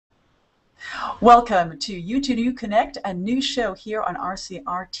Welcome to U2U Connect, a new show here on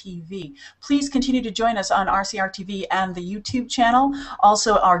RCR TV. Please continue to join us on RCR TV and the YouTube channel,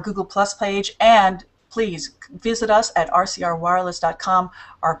 also our Google Plus page, and please visit us at rcrwireless.com,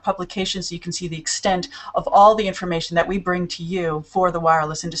 our publication, so you can see the extent of all the information that we bring to you for the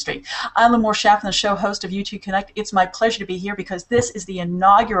wireless industry. I'm Limor Schafman, the show host of U2U Connect. It's my pleasure to be here because this is the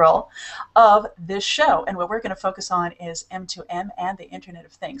inaugural of this show, and what we're going to focus on is M2M and the Internet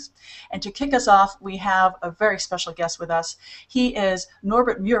of Things. And to kick us off, we have a very special guest with us. He is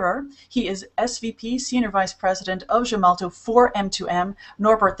Norbert Muhrer. He is SVP, Senior Vice President of Gmalto for M2M.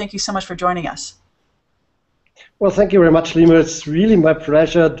 Norbert, thank you so much for joining us. Well, thank you very much, Limor. It's really my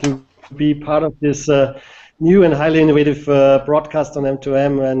pleasure to be part of this new and highly innovative broadcast on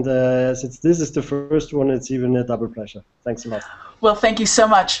M2M, and since this is the first one, it's even a double pleasure. Thanks a lot. Well, thank you so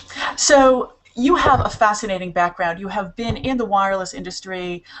much. So you have a fascinating background. You have been in the wireless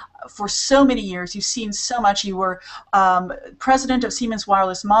industry for so many years. You've seen so much. You were president of Siemens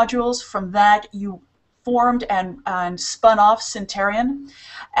Wireless Modules. From that, you formed and spun off Centarion,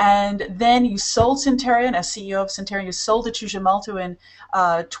 and then you sold Centarion as CEO of Centarion. You sold it to Gemalto in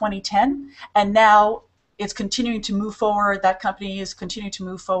 2010, and now it's continuing to move forward. That company is continuing to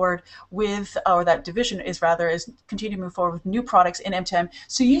move forward with, or that division is continuing to move forward with new products in M2M.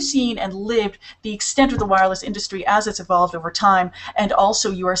 So you've seen and lived the extent of the wireless industry as it's evolved over time, and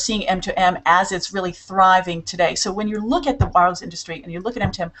also you are seeing M2M as it's really thriving today. So when you look at the wireless industry and you look at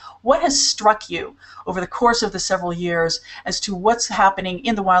M2M, what has struck you over the course of the several years as to what's happening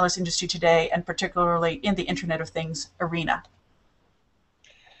in the wireless industry today, and particularly in the Internet of Things arena?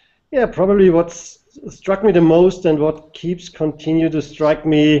 Yeah, probably what's struck me the most and what keeps continue to strike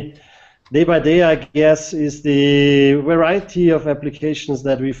me day by day, I guess, is the variety of applications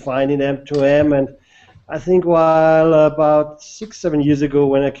that we find in M2M. And I think while about 6-7 years ago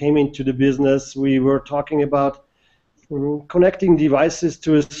when I came into the business, we were talking about connecting devices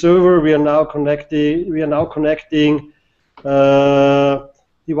to a server. We are now connecting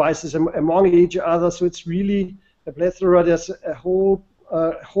devices among each other. So it's really a plethora. There's a whole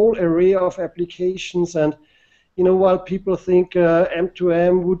array of applications, and while people think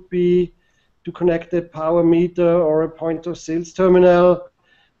M2M would be to connect a power meter or a point of sales terminal,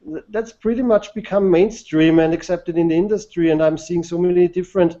 that's pretty much become mainstream and accepted in the industry, and I'm seeing so many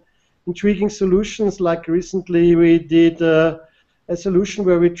different intriguing solutions. Like recently we did a solution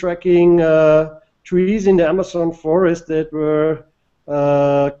where we're tracking trees in the Amazon forest that were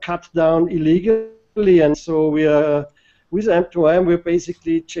cut down illegally, and so we are with M2M, we're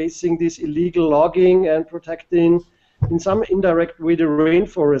basically chasing this illegal logging and protecting, in some indirect way, the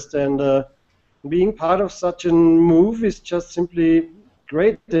rainforest. And being part of such a move is just simply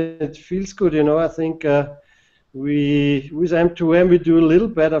great. It feels good, I think with M2M we do a little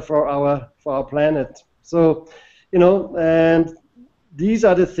better for our planet. So, and these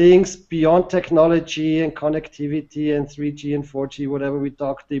are the things beyond technology and connectivity and 3G and 4G, whatever we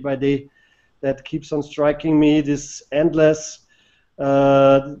talk day by day, that keeps on striking me. This endless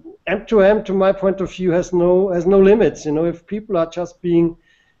M2M, to my point of view, has no limits. If people are just being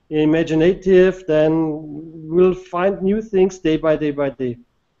imaginative, then we'll find new things day by day by day.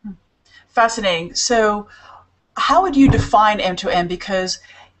 Fascinating. So how would you define M2M? Because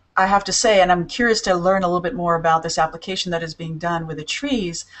I have to say, and I'm curious to learn a little bit more about this application that is being done with the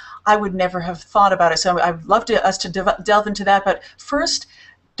trees, I would never have thought about it. So I'd love us to delve into that. But first,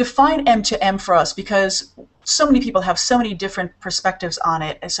 define M2M for us, because so many people have so many different perspectives on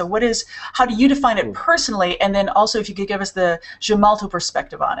it. And so how do you define it personally? And then also if you could give us the Gmalto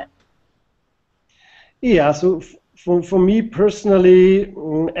perspective on it. Yeah, so for me personally,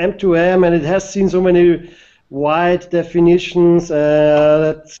 M2M, and it has seen so many wide definitions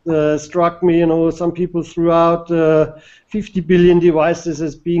that struck me. Some people threw out 50 billion devices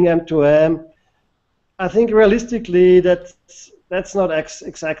as being M2M. I think realistically that's not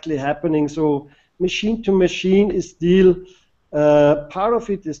exactly happening. So machine to machine is still part of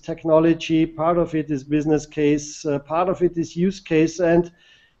it is technology, part of it is business case, part of it is use case, and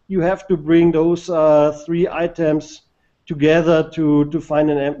you have to bring those three items together to find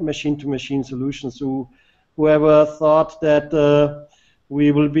a machine to machine solution. So whoever thought that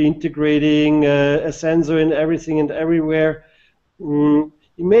we will be integrating a sensor in everything and everywhere,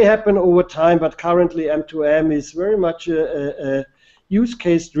 it may happen over time, but currently M2M is very much a use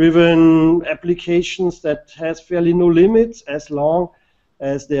case driven applications that has fairly no limits as long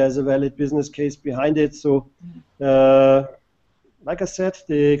as there's a valid business case behind it. So like I said,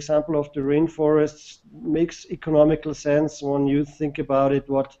 the example of the rainforest makes economical sense when you think about it,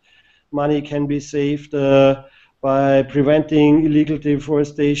 what money can be saved by preventing illegal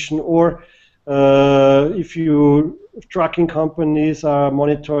deforestation, or If trucking companies are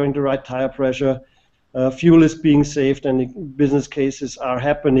monitoring the right tire pressure, fuel is being saved, and business cases are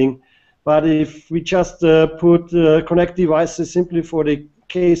happening. But if we just put connect devices simply for the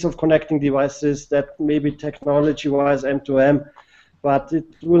case of connecting devices, that may be technology-wise M2M, but it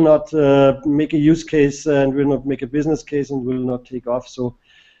will not make a use case and will not make a business case and will not take off. So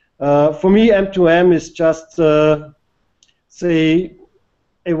for me, M2M is just, say,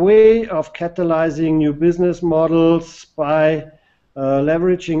 a way of catalyzing new business models by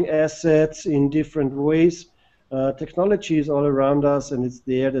leveraging assets in different ways. Technology is all around us, and it's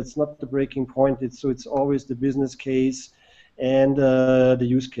there. That's not the breaking point. So it's always the business case and the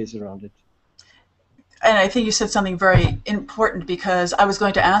use case around it. And I think you said something very important, because I was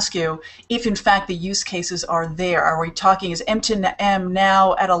going to ask you if in fact the use cases are there. Are we talking, is M2M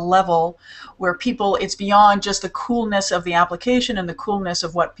now at a level where people, it's beyond just the coolness of the application and the coolness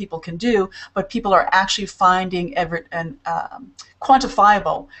of what people can do, but people are actually finding an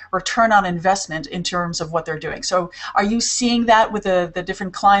quantifiable return on investment in terms of what they're doing? So are you seeing that with the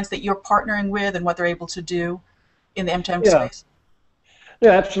different clients that you're partnering with and what they're able to do in the M2M space?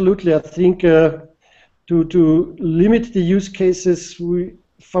 Yeah, absolutely. I think to limit the use cases,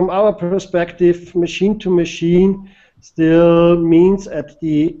 from our perspective, machine to machine still means at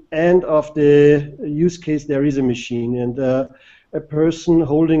the end of the use case there is a machine, and a person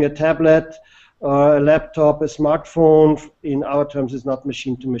holding a tablet, a laptop, a smartphone, in our terms, is not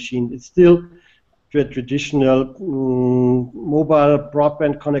machine to machine. It's still the traditional mobile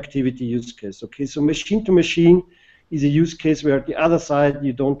broadband connectivity use case. Okay, so machine to machine is a use case where at the other side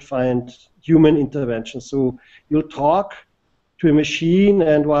you don't find human intervention. So you'll talk to a machine,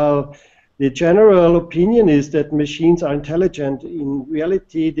 and while the general opinion is that machines are intelligent, in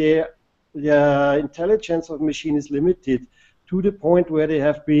reality the intelligence of machine is limited to the point where they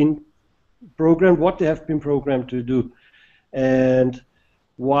have been programmed, what they have been programmed to do. And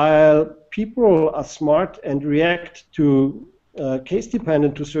while people are smart and react to case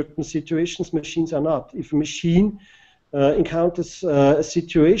dependent to certain situations, machines are not. If a machine encounters a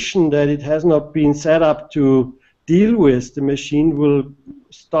situation that it has not been set up to deal with, the machine will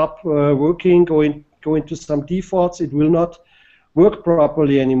stop working, go into some defaults. It will not work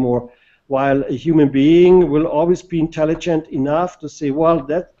properly anymore. While a human being will always be intelligent enough to say, well,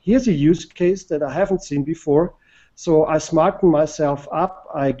 here's a use case that I haven't seen before, so I smarten myself up,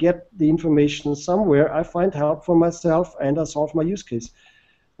 I get the information somewhere, I find help for myself, and I solve my use case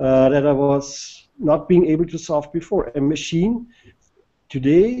that I was not being able to solve before. A machine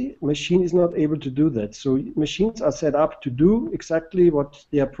today, machine is not able to do that. So machines are set up to do exactly what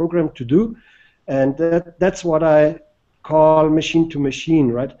they are programmed to do, and that's what I call machine to machine,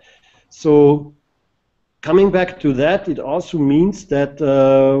 right? So coming back to that, it also means that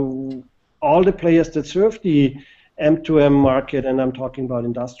all the players that serve the M2M market, and I'm talking about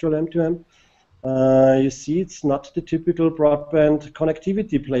industrial M2M, you see, it's not the typical broadband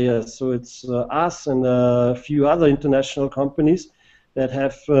connectivity players. So it's us and a few other international companies that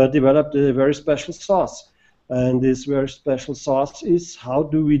have developed a very special sauce. And this very special sauce is, how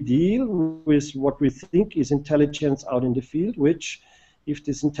do we deal with what we think is intelligence out in the field, which, if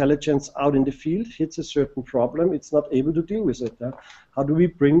this intelligence out in the field hits a certain problem, it's not able to deal with it. How do we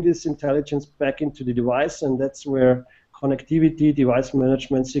bring this intelligence back into the device? And that's where connectivity, device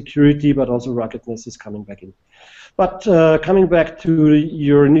management, security, but also ruggedness is coming back in. But coming back to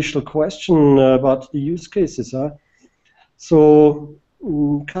your initial question about the use cases. So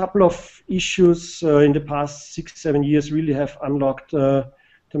a couple of issues in the past 6-7 years really have unlocked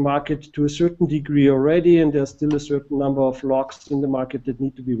the market to a certain degree already, and there's still a certain number of locks in the market that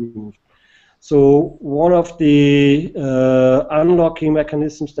need to be removed. So one of the unlocking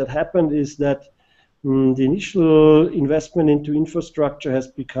mechanisms that happened is that the initial investment into infrastructure has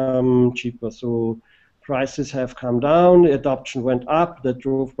become cheaper. So prices have come down, adoption went up, that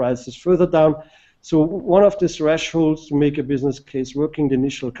drove prices further down. So one of the thresholds to make a business case working, the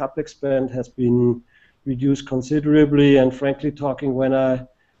initial CapEx spend, has been reduced considerably. And frankly talking, when I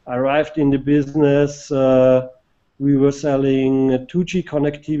arrived in the business, we were selling 2G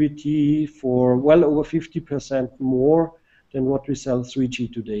connectivity for well over 50% more than what we sell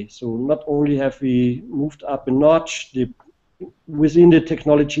 3G today. So not only have we moved up a notch, within the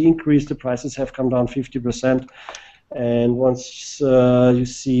technology increase, the prices have come down 50%. And once you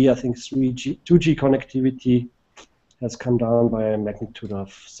see, I think 2G connectivity has come down by a magnitude of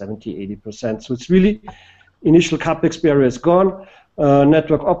 70–80%. So it's really, initial CapEx barrier is gone.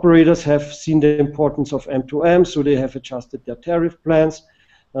 Network operators have seen the importance of M2M, so they have adjusted their tariff plans,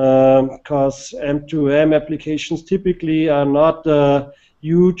 because M2M applications typically are not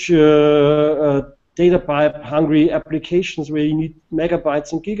huge data pipe hungry applications where you need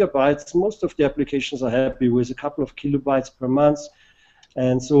megabytes and gigabytes. Most of the applications are happy with a couple of kilobytes per month.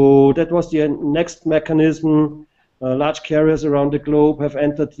 And so that was the next mechanism. Large carriers around the globe have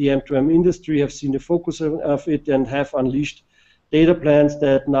entered the M2M industry, have seen the focus of it, and have unleashed data plans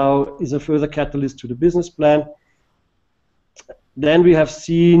that now is a further catalyst to the business plan. Then we have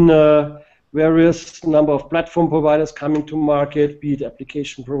seen various number of platform providers coming to market, be it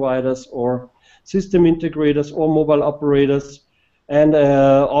application providers or system integrators or mobile operators, and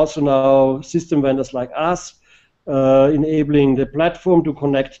also now system vendors like us, enabling the platform to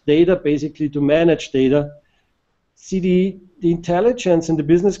connect data, basically to manage data. See, the intelligence in the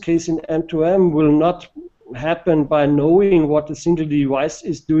business case in M2M will not happen by knowing what a single device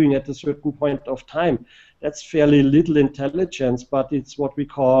is doing at a certain point of time. That's fairly little intelligence, but it's what we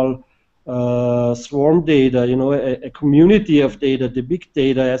call swarm data, you know, a community of data, the big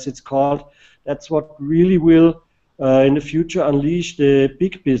data as it's called. That's what really will in the future unleash the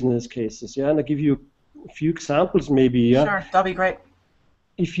big business cases. Yeah, and I'll give you a few examples maybe. Yeah? Sure, that'll be great.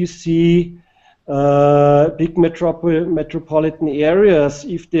 If you see big metropolitan areas,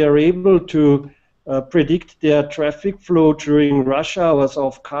 if they are able to predict their traffic flow during rush hours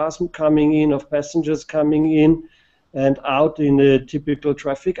of cars coming in, of passengers coming in and out in the typical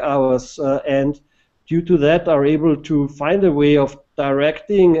traffic hours, and due to that are able to find a way of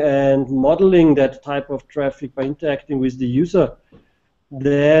directing and modeling that type of traffic by interacting with the user,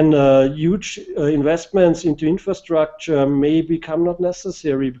 then huge investments into infrastructure may become not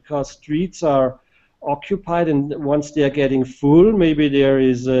necessary because streets are occupied, and once they are getting full, maybe there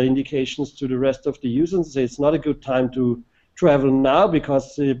is indications to the rest of the users say it's not a good time to travel now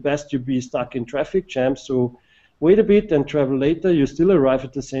because best you be stuck in traffic jams, so wait a bit and travel later. You still arrive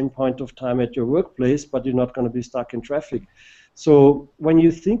at the same point of time at your workplace, but you're not going to be stuck in traffic. So when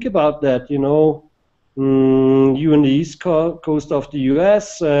you think about that, you know, you in the east coast of the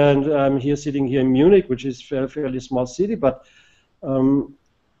US, and I'm here sitting here in Munich, which is a fairly small city, but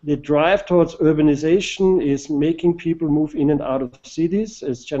the drive towards urbanization is making people move in and out of cities.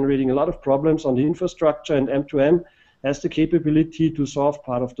 It's generating a lot of problems on the infrastructure, and M2M has the capability to solve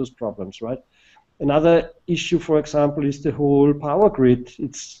part of those problems, right? Another issue, for example, is the whole power grid.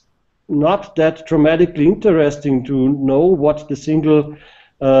 It's not that dramatically interesting to know what the single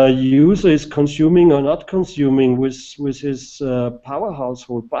user is consuming or not consuming with his power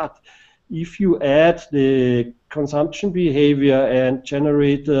household, but if you add the consumption behavior and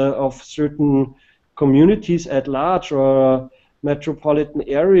generate of certain communities at large or metropolitan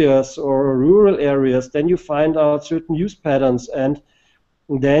areas or rural areas, then you find out certain use patterns, and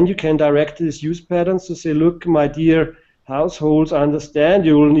then you can direct these use patterns to say, look, my dear households, I understand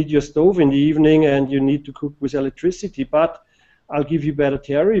you will need your stove in the evening and you need to cook with electricity, but I'll give you better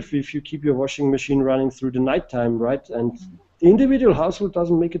tariff if you keep your washing machine running through the nighttime, right? And the individual household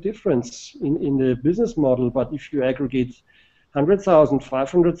doesn't make a difference in the business model, but if you aggregate 100,000,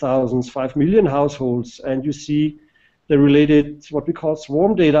 500,000, 5 million households, and you see the related, what we call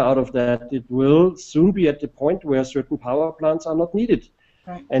swarm data out of that, it will soon be at the point where certain power plants are not needed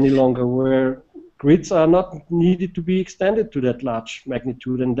any longer, where grids are not needed to be extended to that large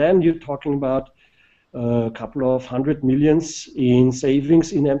magnitude. And then you're talking about a couple of 100 millions in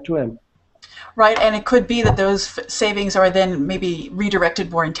savings in M2M. Right, and it could be that those savings are then maybe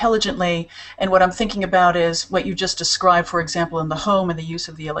redirected more intelligently. And what I'm thinking about is what you just described, for example, in the home and the use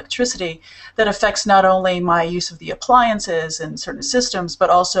of the electricity, that affects not only my use of the appliances and certain systems, but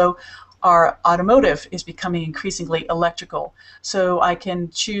also our automotive is becoming increasingly electrical. So I can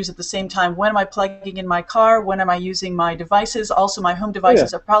choose at the same time, when am I plugging in my car, when am I using my devices. Also, my home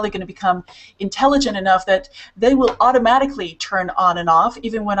devices are probably going to become intelligent enough that they will automatically turn on and off.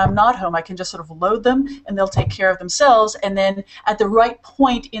 Even when I'm not home, I can just sort of load them and they'll take care of themselves. And then at the right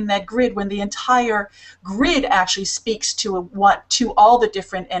point in that grid, when the entire grid actually speaks to all the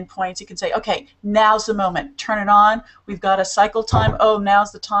different endpoints, you can say, okay, now's the moment, turn it on. We've got a cycle time. Oh,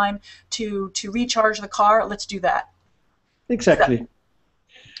 now's the time to recharge the car. Let's do that. Exactly.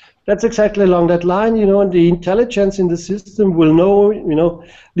 That's exactly along that line, you know, and the intelligence in the system will know, you know,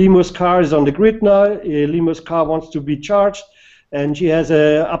 Limor's car is on the grid now, Limor's car wants to be charged, and she has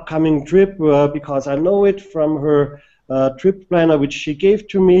an upcoming trip because I know it from her trip planner, which she gave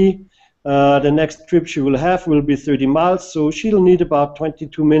to me. The next trip she will have will be 30 miles, so she'll need about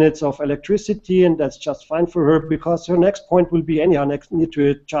 22 minutes of electricity, and that's just fine for her because her next point will be anyhow near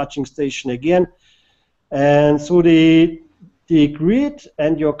to a charging station again. And so the grid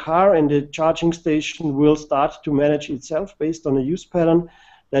and your car and the charging station will start to manage itself based on a use pattern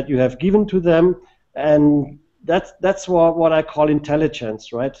that you have given to them, and that's what I call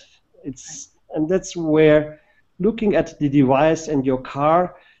intelligence, right? And that's where looking at the device and your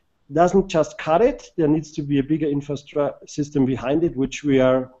car doesn't just cut it. There needs to be a bigger infrastructure system behind it, which we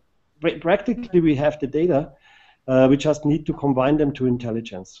are practically we have the data. We just need to combine them to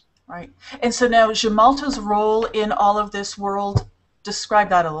intelligence. Right. And so now Gemalto's role in all of this world, describe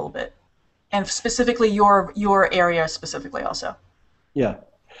that a little bit. And specifically your area specifically also. Yeah.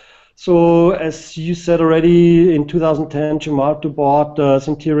 So as you said already, in 2010, Gemalto bought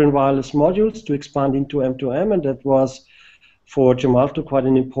Centurion Wireless Modules to expand into M2M, and that was for Gemalto quite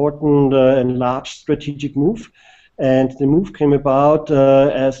an important and large strategic move. And the move came about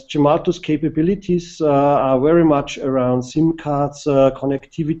as Gemalto's capabilities are very much around SIM cards,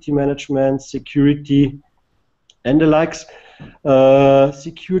 connectivity management, security, and the likes,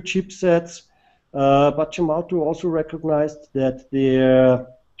 secure chipsets. But Gemalto also recognized that their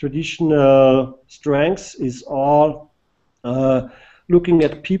traditional strengths is all looking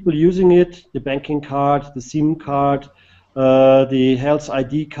at people using it, the banking card, the SIM card, the health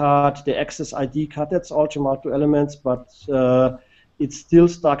ID card, the access ID card. That's all Gemalto elements, but it's still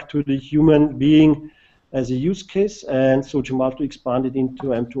stuck to the human being as a use case. And so Gemalto expanded into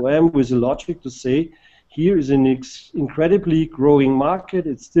M2M with the logic to say, here is an incredibly growing market.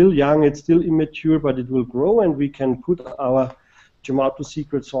 It's still young, it's still immature, but it will grow, and we can put our Gemalto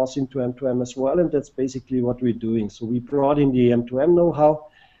secret sauce into M2M as well, and that's basically what we're doing. So we brought in the M2M know-how,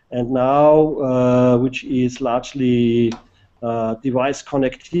 and now, which is largely device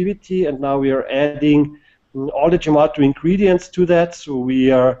connectivity, and now we are adding all the Gemalto ingredients to that. So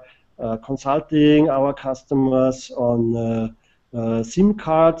we are consulting our customers on SIM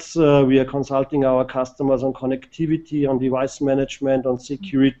cards, we are consulting our customers on connectivity, on device management, on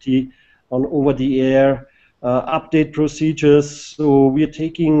security, on over-the-air update procedures. So we are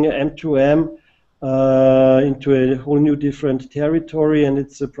taking M2M into a whole new different territory, and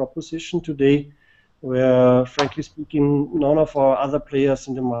it's a proposition today where, frankly speaking, none of our other players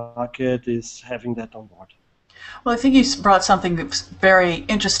in the market is having that on board. Well, I think you brought something very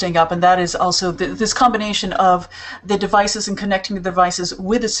interesting up, and that is also this combination of the devices and connecting the devices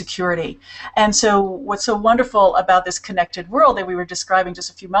with the security. And so what's so wonderful about this connected world that we were describing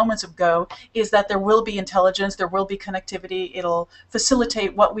just a few moments ago is that there will be intelligence, there will be connectivity, it'll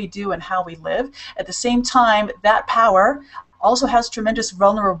facilitate what we do and how we live. At the same time, that power also has tremendous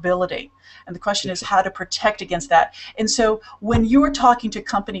vulnerability. And the question is how to protect against that. And so when you're talking to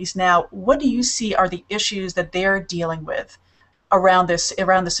companies now, what do you see are the issues that they're dealing with around the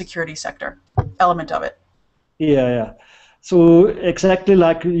security sector element of it? Yeah. So exactly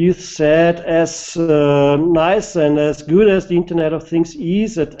like you said, as nice and as good as the Internet of Things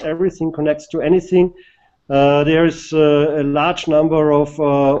is, that everything connects to anything, there is a large number of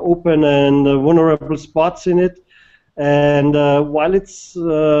open and vulnerable spots in it. And while it's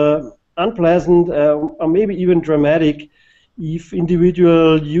unpleasant or maybe even dramatic, if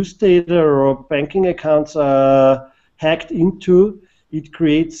individual use data or banking accounts are hacked into, it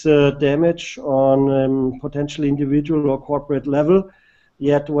creates damage on potential individual or corporate level.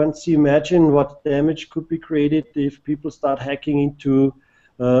 Yet once you imagine what damage could be created if people start hacking into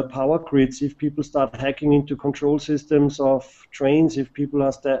power grids, if people start hacking into control systems of trains, if people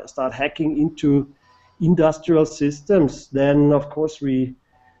are start hacking into industrial systems, then of course we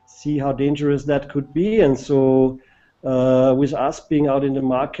see how dangerous that could be. And so with us being out in the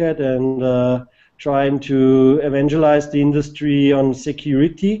market and trying to evangelize the industry on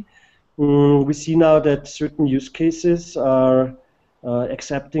security, we see now that certain use cases are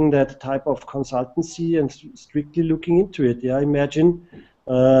accepting that type of consultancy and strictly looking into it. Yeah, imagine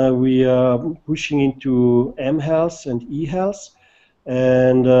we are pushing into mHealth and eHealth,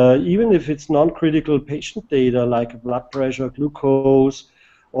 and even if it's non-critical patient data like blood pressure, glucose,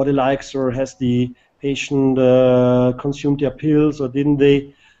 or the likes, or has the patient consumed their pills or didn't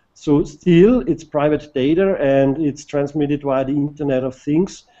they? So still, it's private data and it's transmitted via the Internet of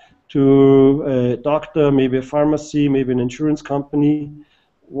Things to a doctor, maybe a pharmacy, maybe an insurance company.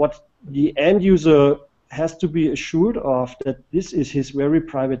 What the end user has to be assured of that this is his very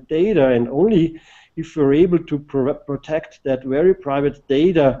private data, and only if we're able to protect that very private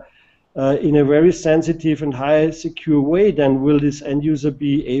data in a very sensitive and high secure way, then will this end user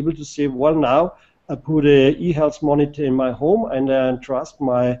be able to say, well, now I put a eHealth monitor in my home and I trust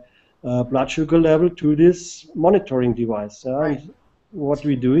my blood sugar level to this monitoring device. Right. And what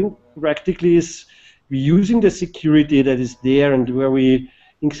we're doing practically is we're using the security that is there, and where we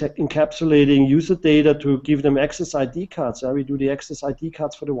encapsulating user data to give them access ID cards. We do the access ID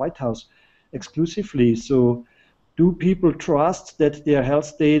cards for the White House exclusively. So do people trust that their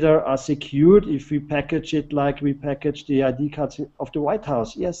health data are secured if we package it like we package the ID cards of the White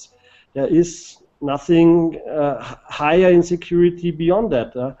House? Yes, there is nothing higher in security beyond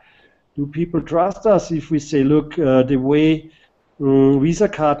that. Do people trust us if we say, look, the way Visa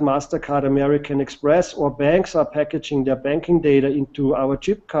card, MasterCard, American Express, or banks are packaging their banking data into our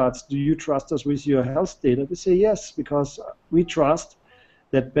chip cards, do you trust us with your health data? We say yes, because we trust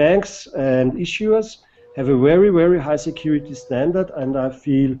that banks and issuers have a very, very high security standard, and I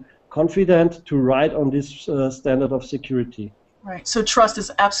feel confident to ride on this standard of security. Right. So trust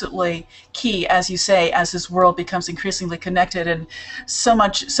is absolutely key, as you say, as this world becomes increasingly connected and so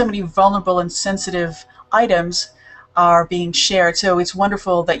many vulnerable and sensitive items are being shared. So it's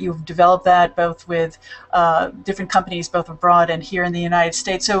wonderful that you've developed that both with different companies, both abroad and here in the United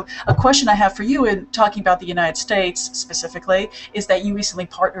States. So a question I have for you in talking about the United States specifically is that you recently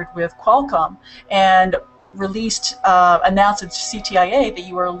partnered with Qualcomm and announced at CTIA that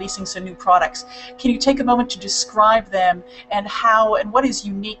you are releasing some new products. Can you take a moment to describe them and how and what is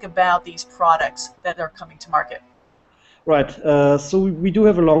unique about these products that are coming to market? Right. So we do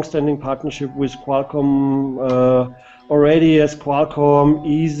have a long-standing partnership with Qualcomm already, as Qualcomm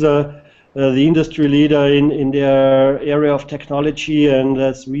is the industry leader in their area of technology, and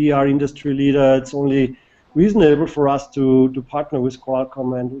as we are industry leader, it's only reasonable for us to partner with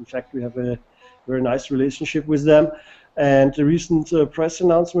Qualcomm, and in fact we have a very nice relationship with them. And the recent press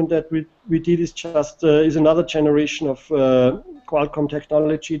announcement that we did is just is another generation of Qualcomm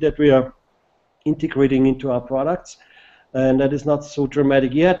technology that we are integrating into our products. And that is not so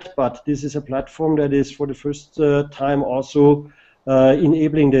dramatic yet, but this is a platform that is for the first time also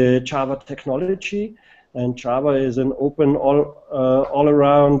enabling the Java technology. And Java is an open,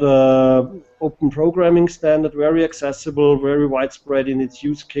 all-around open programming standard, very accessible, very widespread in its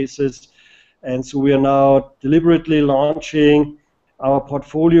use cases. And so we are now deliberately launching our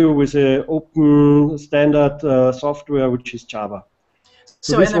portfolio with an open standard software, which is Java.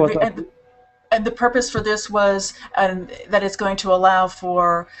 So and the purpose for this was that it's going to allow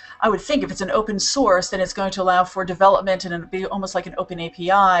for, I would think if it's an open source, then it's going to allow for development and it'll be almost like an open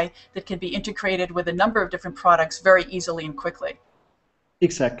API that can be integrated with a number of different products very easily and quickly.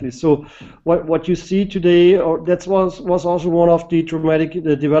 Exactly. So what you see today, or that was also one of the dramatic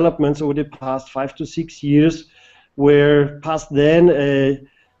developments over the past 5 to 6 years, where past then a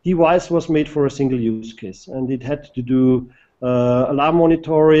device was made for a single use case, and it had to do alarm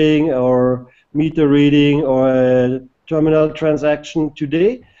monitoring or meter reading or a terminal transaction.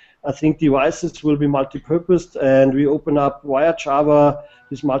 Today, I think devices will be multi-purposed, and we open up via Java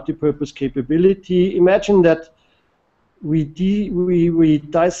this multi-purpose capability. Imagine that we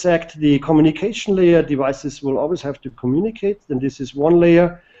dissect the communication layer. Devices will always have to communicate, and this is one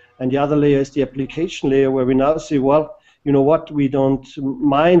layer, and the other layer is the application layer, where we now say, well, you know what, we don't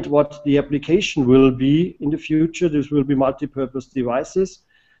mind what the application will be in the future. This will be multi-purpose devices.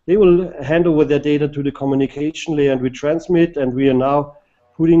 They will hand over their data to the communication layer and we transmit, and we are now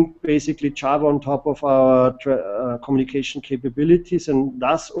putting basically Java on top of our communication capabilities, and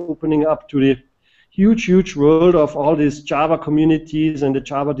thus opening up to the huge world of all these Java communities and the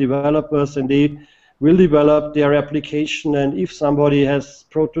Java developers, and they will develop their application. And if somebody has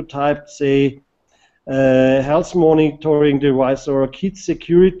prototyped, say, health monitoring device or a kids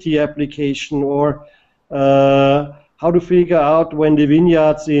security application, or how to figure out when the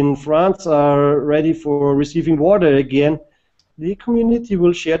vineyards in France are ready for receiving water again, the community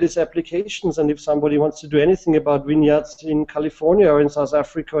will share these applications. And if somebody wants to do anything about vineyards in California or in South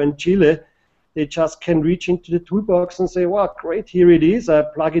Africa or in Chile, they just can reach into the toolbox and say, well, great, here it is, I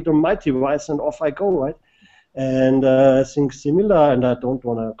plug it on my device and off I go, right? And I think similar, and I don't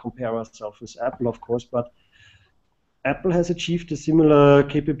want to compare ourselves with Apple, of course, but Apple has achieved a similar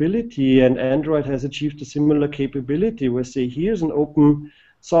capability, and Android has achieved a similar capability, where say, here's an open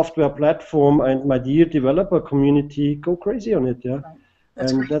software platform, and my dear developer community, go crazy on it, yeah.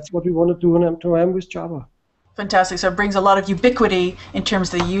 Right. That's what we want to do on M2M with Java. Fantastic. So it brings a lot of ubiquity in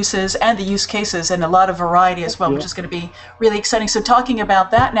terms of the uses and the use cases, and a lot of variety as well, which is going to be really exciting. So talking about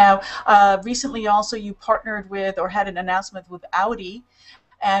that now, recently also you partnered with or had an announcement with Audi,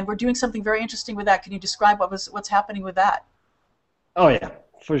 and we're doing something very interesting with that. Can you describe what's happening with that? Oh yeah,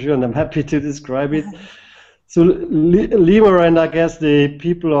 for sure, and I'm happy to describe it. So Limor, and I guess the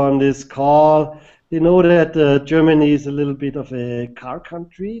people on this call, they know that Germany is a little bit of a car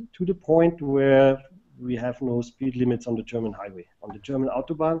country, to the point where we have no speed limits on the German highway, on the German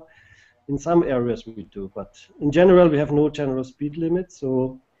Autobahn. In some areas we do, but in general we have no general speed limit.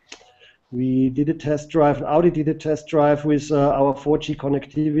 So we did a test drive, Audi did a test drive with our 4G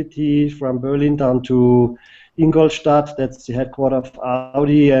connectivity from Berlin down to Ingolstadt. That's the headquarters of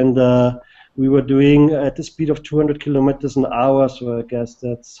Audi, and we were doing at the speed of 200 kilometers an hour, so I guess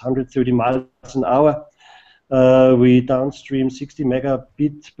that's 130 miles an hour. We downstream 60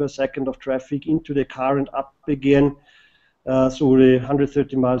 megabit per second of traffic into the car and up again. So the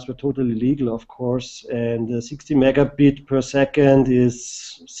 130 miles were totally legal, of course, and 60 megabit per second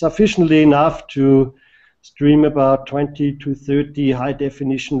is sufficiently enough to stream about 20 to 30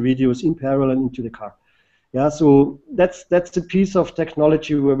 high-definition videos in parallel into the car. Yeah, so that's a piece of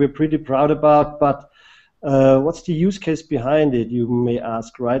technology where we're pretty proud about. But what's the use case behind it? You may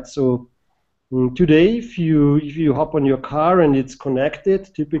ask, right? So today, if you hop on your car and it's connected,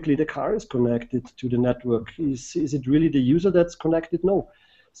 typically the car is connected to the network. Is it really the user that's connected? No.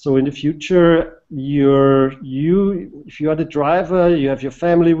 So in the future, if you are the driver, you have your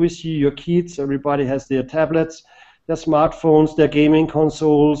family with you, your kids, everybody has their tablets, their smartphones, their gaming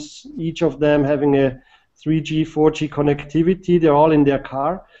consoles, each of them having a 3G, 4G connectivity. They're all in their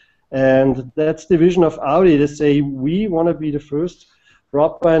car. And that's the vision of Audi. They say, we want to be the first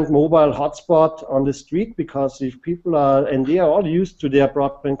broadband mobile hotspot on the street, because if people are, and they are all used to their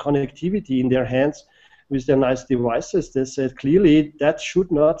broadband connectivity in their hands with their nice devices, they said clearly that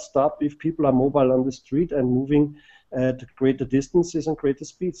should not stop if people are mobile on the street and moving at greater distances and greater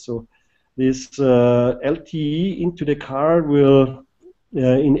speeds. So this LTE into the car will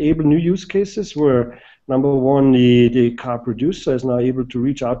enable new use cases where, number one, the car producer is now able to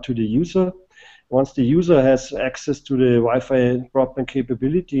reach out to the user. Once the user has access to the Wi-Fi broadband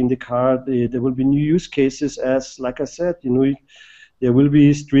capability in the car, there will be new use cases, as, like I said, there will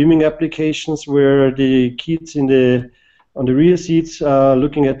be streaming applications where the kids on the rear seats are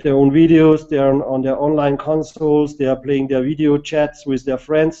looking at their own videos. They are on their online consoles. They are playing their video chats with their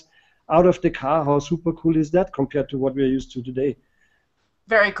friends out of the car. How super cool is that compared to what we are used to today?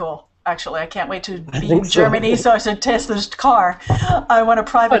 Very cool. Actually, I can't wait to be in Germany so I should test this car. I want a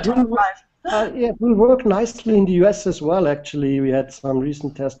private test drive. Yeah, it will work nicely in the US as well, actually. We had some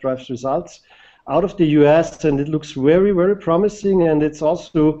recent test drives results out of the US, and it looks very, very promising, and it's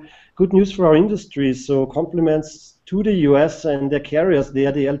also good news for our industry. So compliments to the US and their carriers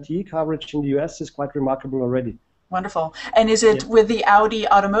there. The LTE coverage in the US is quite remarkable already. Wonderful. And is it with the Audi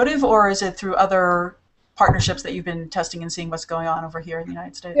Automotive, or is it through other partnerships that you've been testing and seeing what's going on over here in the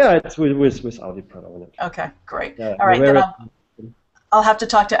United States? Yeah, it's with Audi predominantly. Okay, great. Yeah, all right, then I'll have to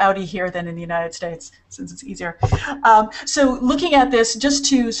talk to Audi here then in the United States, since it's easier. So looking at this, just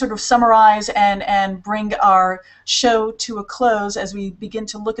to sort of summarize and bring our show to a close as we begin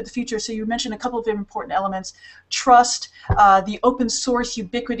to look at the future. So you mentioned a couple of important elements: trust, the open source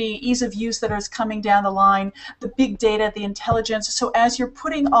ubiquity, ease of use that is coming down the line, the big data, the intelligence. So as you're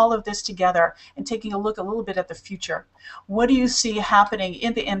putting all of this together and taking a look a little bit at the future, what do you see happening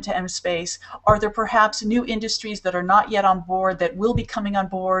in the M2M space? Are there perhaps new industries that are not yet on board that will be coming on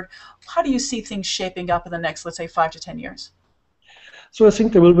board? How do you see things shaping up in the next, let's say, 5 to 10 years? So I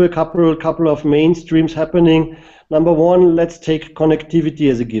think there will be a couple of mainstreams happening. Number one, let's take connectivity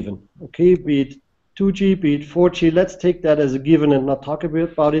as a given. Okay, be it 2G, be it 4G, let's take that as a given and not talk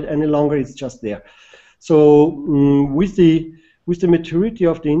about it any longer. It's just there. So with the maturity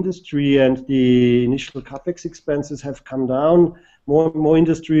of the industry and the initial capex expenses have come down, more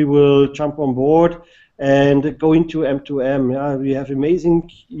industry will jump on board and go into M2M. Yeah, we have amazing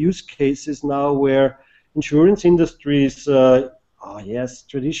use cases now where insurance industries, yes,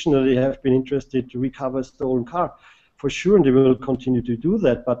 traditionally have been interested to recover a stolen car. For sure, and they will continue to do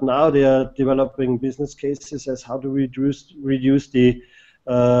that. But now they are developing business cases as how do we reduce the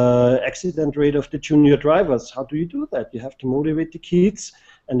accident rate of the junior drivers. How do you do that? You have to motivate the kids,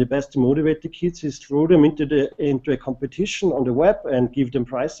 and the best to motivate the kids is throw them into a competition on the web and give them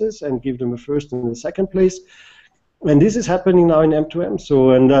prizes and give them a first and a second place. And this is happening now in M2M.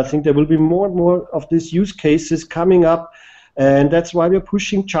 So, and I think there will be more and more of these use cases coming up. And that's why we're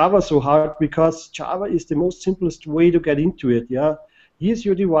pushing Java so hard, because Java is the most simplest way to get into it. Yeah, here's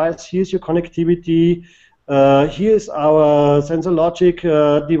your device, here's your connectivity, here's our sensor logic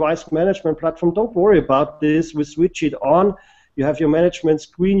device management platform. Don't worry about this. We switch it on. You have your management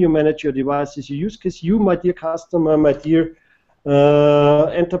screen. You manage your devices, your use case. You, my dear customer, my dear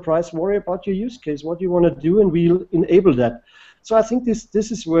enterprise, worry about your use case. What you want to do, and we'll enable that. So I think this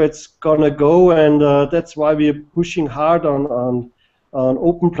is where it's gonna go, and that's why we're pushing hard on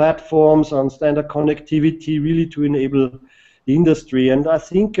open platforms, on standard connectivity, really to enable the industry. And I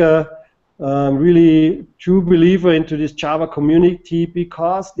think I'm really true believer into this Java community,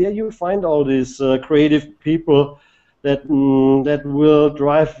 because there you find all these creative people that will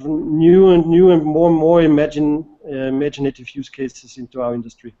drive new and more and more imaginative use cases into our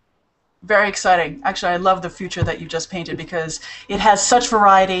industry. Very exciting. Actually, I love the future that you just painted because it has such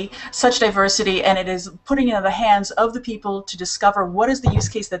variety, such diversity, and it is putting it in the hands of the people to discover what is the use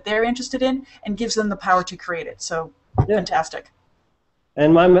case that they're interested in and gives them the power to create it. So Yeah. fantastic.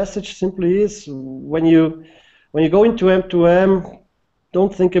 And my message simply is when you go into M2M,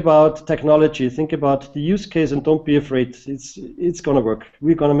 don't think about technology. Think about the use case and don't be afraid. It's going to work.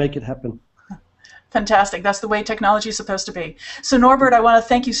 We're going to make it happen. Fantastic. That's the way technology is supposed to be. So Norbert, I want to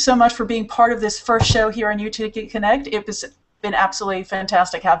thank you so much for being part of this first show here on U2U Connect. It has been absolutely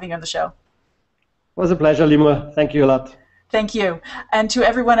fantastic having you on the show. It was a pleasure, Limor. Thank you a lot. Thank you. And to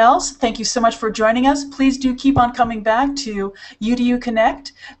everyone else, thank you so much for joining us. Please do keep on coming back to U2U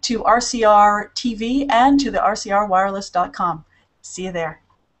Connect, to RCR TV, and to the rcrwireless.com. See you there.